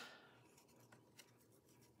Sisters,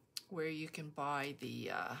 where you can buy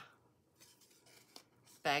the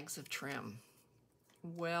bags of trim.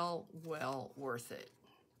 Well worth it.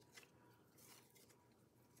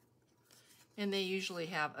 And they usually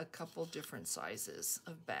have a couple different sizes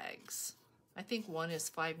of bags. I think one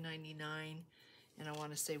is $5.99, and I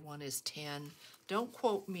want to say one is $10. Don't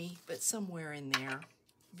quote me, but somewhere in there.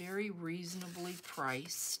 Very reasonably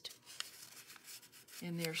priced.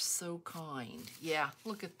 And they're so kind. Yeah,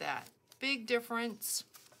 look at that. Big difference.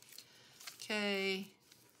 Okay.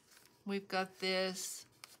 We've got this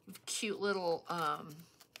cute little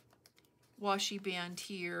washi band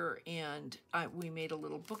here, and we made a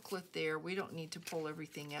little booklet there. We don't need to pull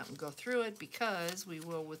everything out and go through it because we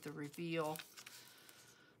will with the reveal.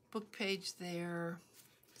 Book page there.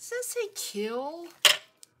 Does this say kill?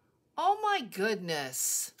 Oh my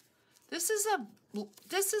goodness. This is a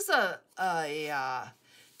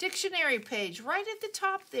dictionary page right at the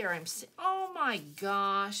top there. Oh my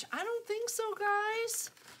gosh. I don't think so, guys.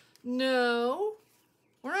 No,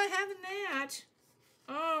 we're not having that.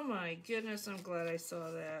 Oh my goodness, I'm glad I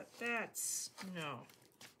saw that. That's, no.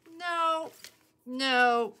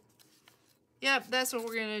 Yep, that's what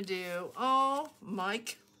we're gonna do. Oh my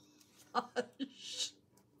gosh.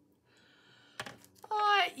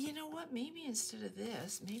 Oh, you know what? Maybe instead of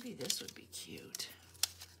this, maybe this would be cute.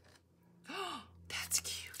 Oh, that's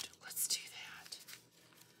cute. Let's do that.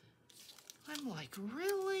 I'm like,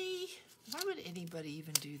 really? Why would anybody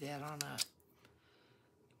even do that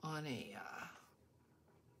on a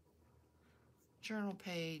journal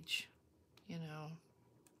page? You know,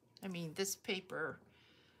 I mean, this paper,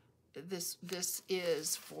 this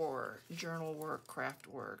is for journal work, craft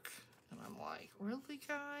work, and I'm like, really,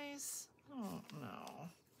 guys? Oh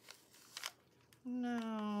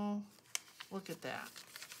no. Look at that.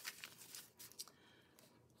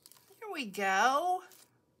 There we go.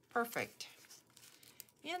 Perfect.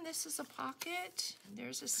 And this is a pocket.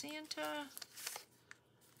 There's a Santa.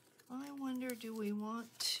 I wonder, do we want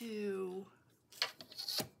to...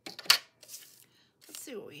 Let's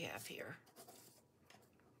see what we have here.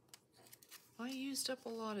 I used up a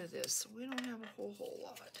lot of this, so we don't have a whole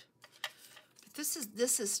lot. But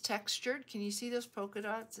this is textured. Can you see those polka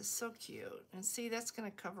dots? It's so cute. And see, that's going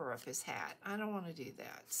to cover up his hat. I don't want to do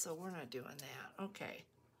that, so we're not doing that. Okay.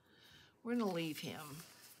 We're going to leave him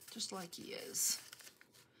just like he is.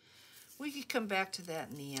 We could come back to that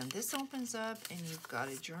in the end. This opens up, and you've got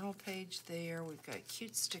a journal page there. We've got a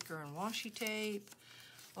cute sticker and washi tape.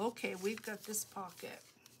 Okay, we've got this pocket.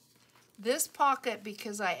 This pocket,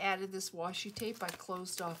 because I added this washi tape, I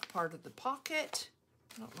closed off part of the pocket.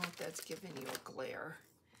 I don't know if that's giving you a glare.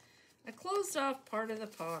 I closed off part of the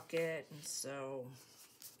pocket, and so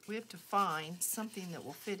We have to find something that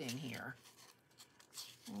will fit in here.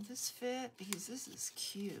 Will this fit? Because this is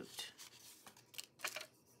cute.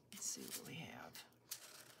 Let's see what we have.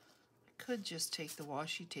 I could just take the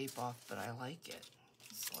washi tape off, but I like it,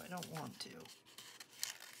 so I don't want to.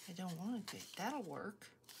 I don't want to take. That'll work.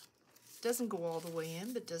 Doesn't go all the way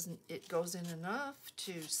in, but it goes in enough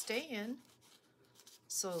to stay in.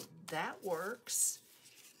 So that works.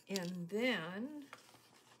 And then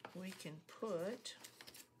we can put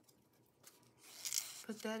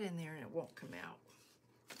that in there and it won't come out.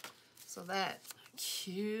 So that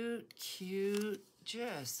cute, cute,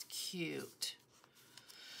 just cute.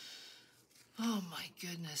 Oh my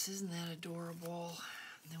goodness, isn't that adorable?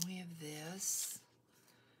 And then we have this.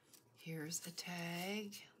 Here's a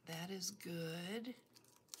tag. That is good.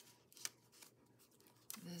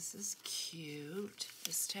 This is cute.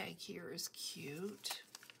 This tag here is cute.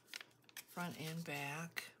 Front and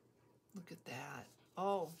back. Look at that.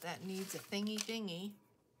 Oh, that needs a thingy.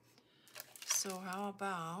 So how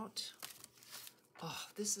about, oh,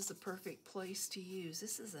 this is a perfect place to use.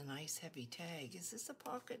 This is a nice heavy tag. Is this a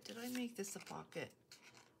pocket? Did I make this a pocket?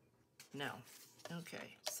 No.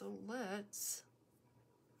 Okay, so let's,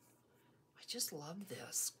 I just love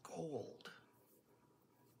this gold.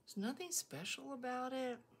 There's nothing special about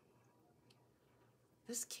it.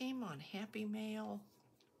 This came on Happy Mail.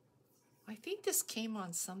 I think this came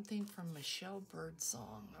on something from Michelle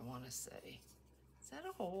Birdsong, I want to say. Is that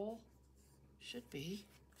a hole? Should be.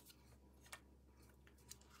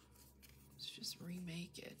 Let's just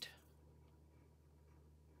remake it.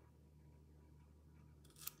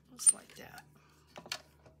 Looks like that.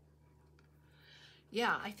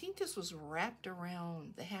 Yeah, I think this was wrapped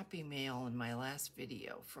around the Happy Mail in my last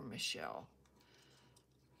video from Michelle.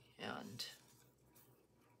 And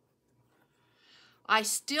I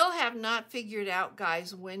still have not figured out,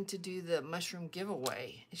 guys, when to do the mushroom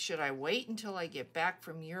giveaway. Should I wait until I get back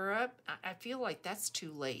from Europe? I feel like that's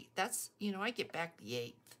too late. That's, you know, I get back the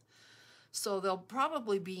 8th. So there'll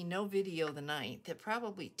probably be no video the 9th. It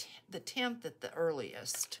probably the 10th at the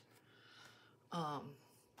earliest.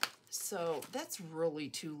 So that's really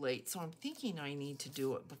too late. So I'm thinking I need to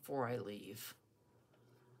do it before I leave.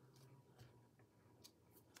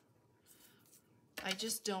 I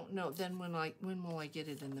just don't know. Then when will I get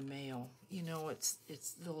it in the mail? You know, it's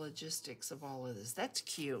the logistics of all of this. That's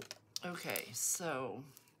cute. Okay, so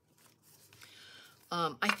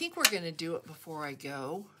I think we're going to do it before I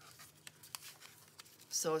go.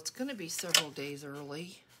 So it's going to be several days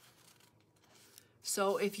early.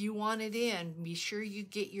 So if you want it in, be sure you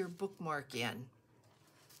get your bookmark in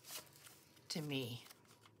to me.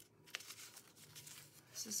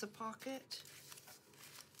 Is this a pocket?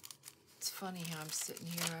 It's funny how I'm sitting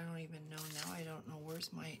here. I don't even know now. I don't know.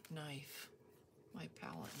 Where's my knife? My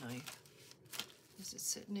palette knife. Is it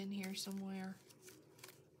sitting in here somewhere?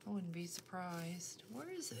 I wouldn't be surprised. Where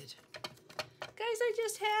is it? Guys, I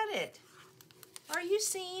just had it. Are you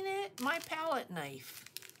seeing it? My palette knife.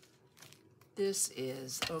 This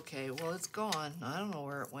is, okay, well, it's gone. I don't know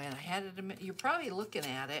where it went. I had it, you're probably looking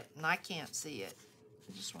at it, and I can't see it.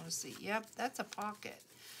 I just want to see. Yep, that's a pocket.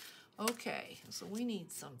 Okay, so we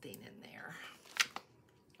need something in there.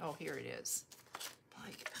 Oh, here it is.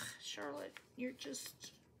 Like, Charlotte, you're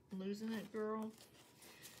just losing it, girl.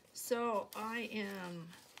 So I am,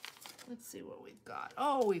 let's see what we've got.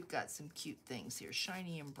 Oh, we've got some cute things here.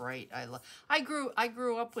 Shiny and bright. I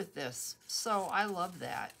grew up with this, so I love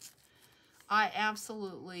that. I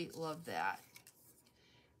absolutely love that.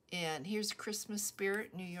 And here's Christmas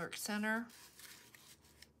Spirit, New York Center.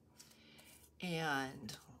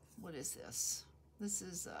 And what is this? This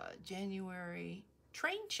is January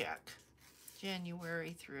train check.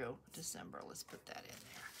 January through December. Let's put that in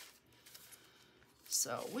there.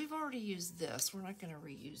 So we've already used this. We're not going to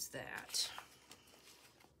reuse that.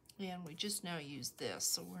 And we just now used this,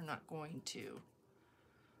 so we're not going to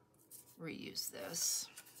reuse this.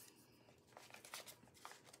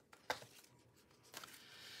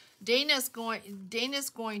 Dana's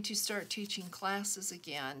going to start teaching classes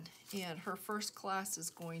again, and her first class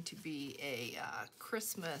is going to be a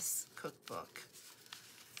Christmas cookbook.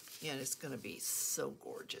 And it's going to be so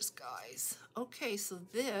gorgeous, guys. Okay, so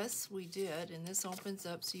this we did, and this opens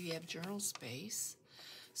up so you have journal space.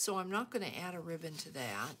 So I'm not going to add a ribbon to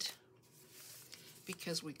that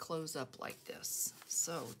because we close up like this.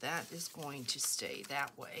 So that is going to stay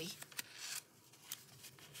that way.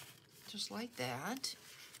 Just like that.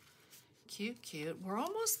 Cute, cute. We're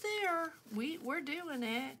almost there. We're doing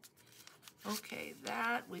it. Okay,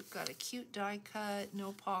 that, we've got a cute die cut,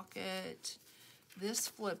 no pocket. This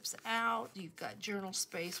flips out. You've got journal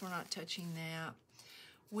space. We're not touching that.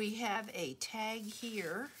 We have a tag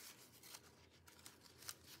here.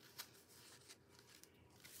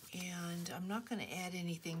 And I'm not going to add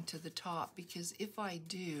anything to the top because if I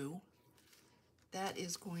do, that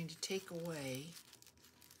is going to take away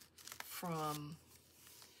from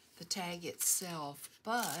the tag itself.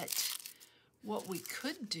 But what we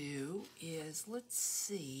could do is, let's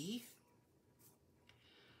see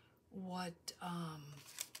what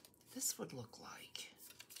this would look like.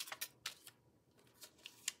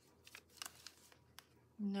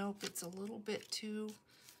 Nope, it's a little bit too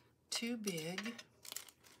big.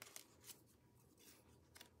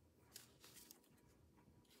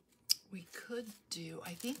 We could do,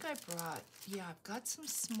 I think I brought, yeah, I've got some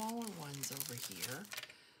smaller ones over here.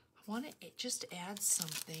 I want to just add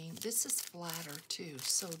something. This is flatter too,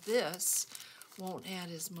 so this won't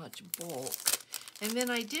add as much bulk. And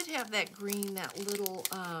then I did have that green, that little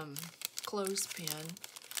clothespin,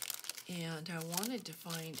 and I wanted to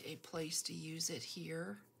find a place to use it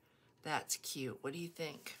here. That's cute. What do you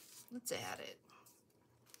think? Let's add it.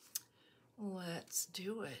 Let's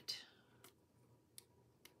do it.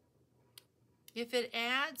 If it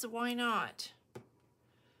adds, why not?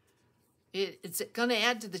 It's going to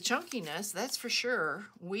add to the chunkiness, that's for sure.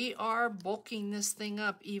 We are bulking this thing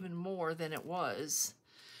up even more than it was.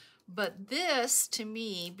 But this, to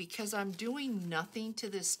me, because I'm doing nothing to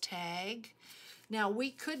this tag, now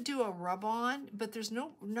we could do a rub-on, but there's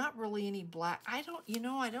not really any black. I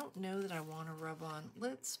don't know that I want to rub on.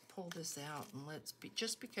 Let's pull this out and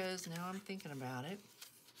just because now I'm thinking about it.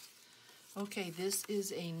 Okay, this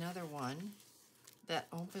is another one that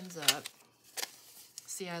opens up.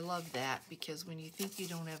 See, I love that because when you think you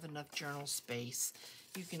don't have enough journal space,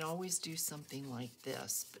 you can always do something like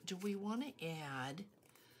this. But do we want to add,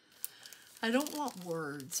 I don't want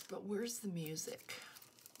words, but where's the music?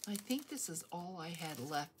 I think this is all I had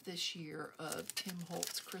left this year of Tim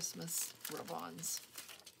Holtz Christmas rub-ons.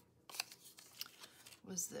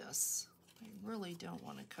 Was this. I really don't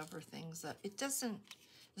want to cover things up. It's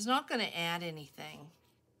not going to add anything.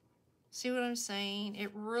 See what I'm saying?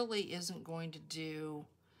 It really isn't going to do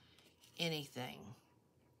anything.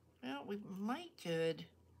 Well, we could.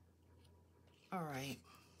 All right.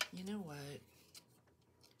 You know what?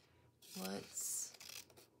 Let's,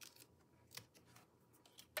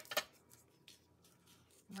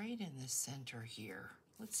 right in the center here,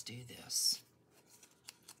 let's do this.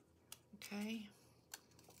 Okay.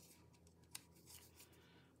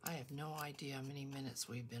 I have no idea how many minutes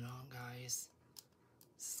we've been on, guys.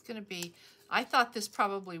 This is going to be, I thought this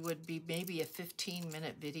probably would be maybe a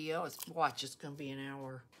 15-minute video. Watch, it's going to be an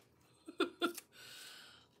hour.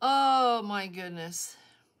 Oh, my goodness.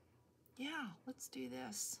 Yeah, let's do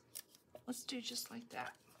this. Let's do just like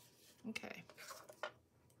that. Okay.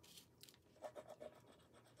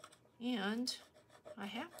 And I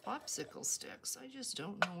have popsicle sticks. I just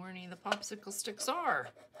don't know where any of the popsicle sticks are.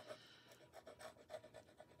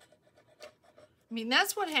 I mean,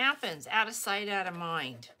 that's what happens. Out of sight, out of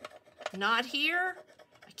mind. Not here.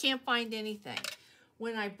 I can't find anything.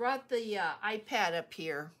 When I brought the iPad up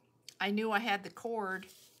here, I knew I had the cord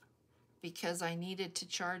because I needed to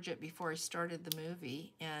charge it before I started the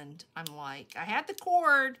movie. And I'm like, I had the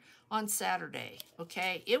cord on Saturday,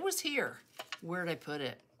 okay? It was here. Where'd I put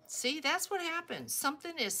it? See, that's what happens.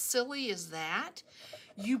 Something as silly as that,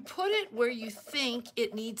 you put it where you think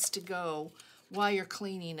it needs to go while you're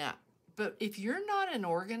cleaning up. But if you're not an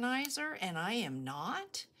organizer, and I am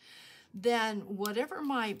not, then whatever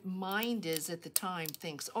my mind is at the time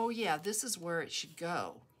thinks, oh yeah, this is where it should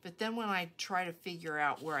go. But then when I try to figure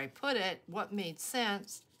out where I put it, what made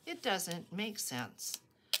sense, it doesn't make sense.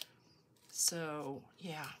 So,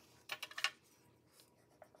 yeah.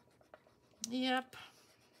 Yep.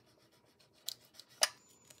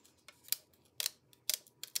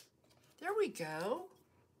 There we go.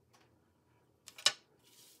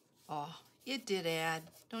 Oh, it did add,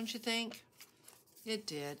 don't you think? It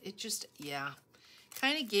did. It just, yeah,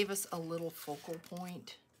 kind of gave us a little focal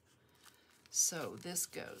point. So this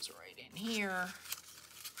goes right in here.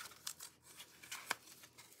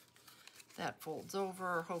 That folds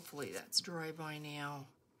over. Hopefully that's dry by now.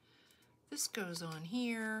 This goes on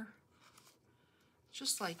here,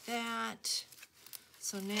 just like that.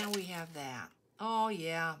 So now we have that. Oh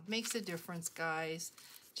yeah, makes a difference, guys.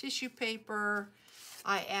 Tissue paper.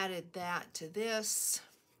 I added that to this.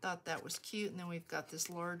 Thought that was cute. And then we've got this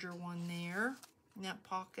larger one there. In that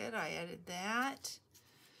pocket, I added that.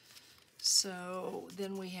 So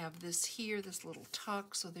then we have this here, this little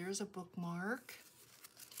tuck. So there's a bookmark.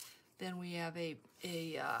 Then we have a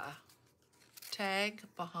tag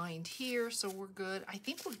behind here. So we're good. I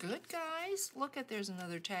think we're good, guys. Look at, there's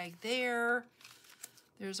another tag there.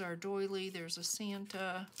 There's our doily. There's a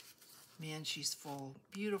Santa. Man, she's full.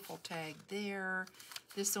 Beautiful tag there.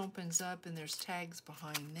 This opens up and there's tags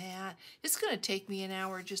behind that. It's going to take me an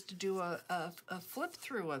hour just to do a flip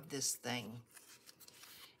through of this thing.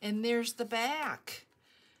 And there's the back.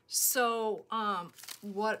 So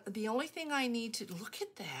the only thing I need to, look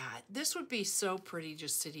at that. This would be so pretty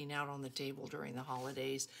just sitting out on the table during the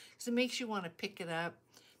holidays, because it makes you want to pick it up,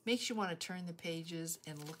 makes you want to turn the pages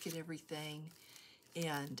and look at everything.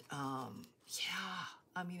 And yeah,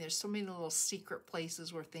 I mean, there's so many little secret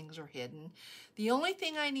places where things are hidden. The only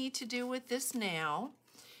thing I need to do with this now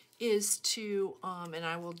is to, and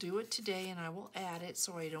I will do it today and I will add it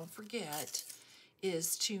so I don't forget,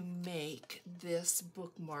 is to make this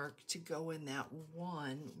bookmark to go in that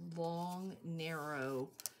one long, narrow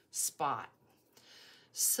spot.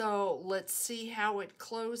 So let's see how it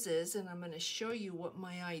closes, and I'm going to show you what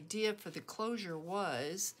my idea for the closure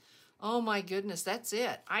was. Oh my goodness, that's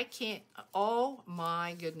it. I can't, oh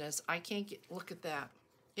my goodness, I can't get, look at that.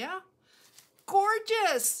 Yeah,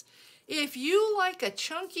 gorgeous. If you like a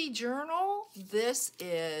chunky journal, this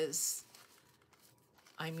is,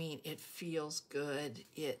 I mean, it feels good.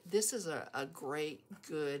 This is a great,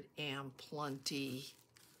 good, and plenty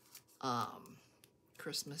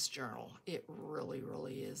Christmas journal. It really,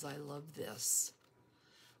 really is. I love this.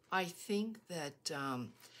 I think that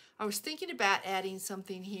I was thinking about adding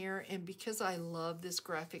something here, and because I love this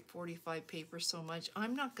graphic 45 paper so much,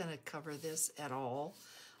 I'm not going to cover this at all.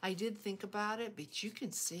 I did think about it, but you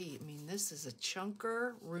can see, I mean, this is a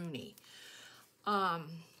chunker Rooney. I'm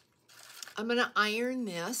going to iron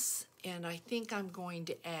this, and I think I'm going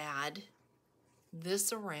to add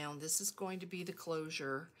this around. This is going to be the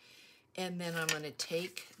closure. And then I'm going to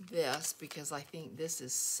take this, because I think this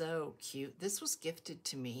is so cute. This was gifted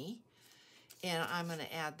to me, and I'm going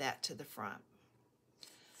to add that to the front.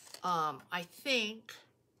 I think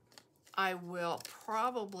I will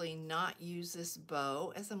probably not use this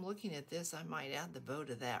bow. As I'm looking at this, I might add the bow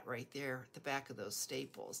to that right there at the back of those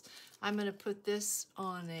staples. I'm going to put this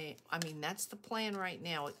on a, I mean, that's the plan right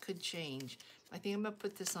now. It could change. I think I'm going to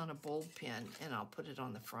put this on a bulb pin, and I'll put it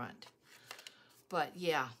on the front. But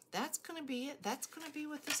yeah, that's going to be it. That's going to be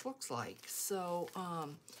what this looks like. So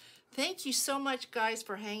thank you so much, guys,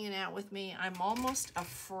 for hanging out with me. I'm almost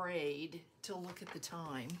afraid to look at the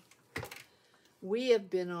time. We have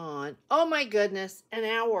been on, oh my goodness, an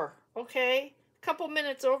hour, okay? A couple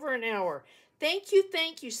minutes over an hour. Thank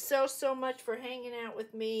you so, so much for hanging out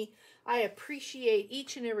with me. I appreciate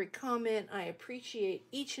each and every comment. I appreciate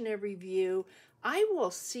each and every view. I will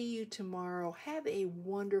see you tomorrow. Have a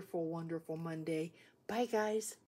wonderful, wonderful Monday. Bye, guys.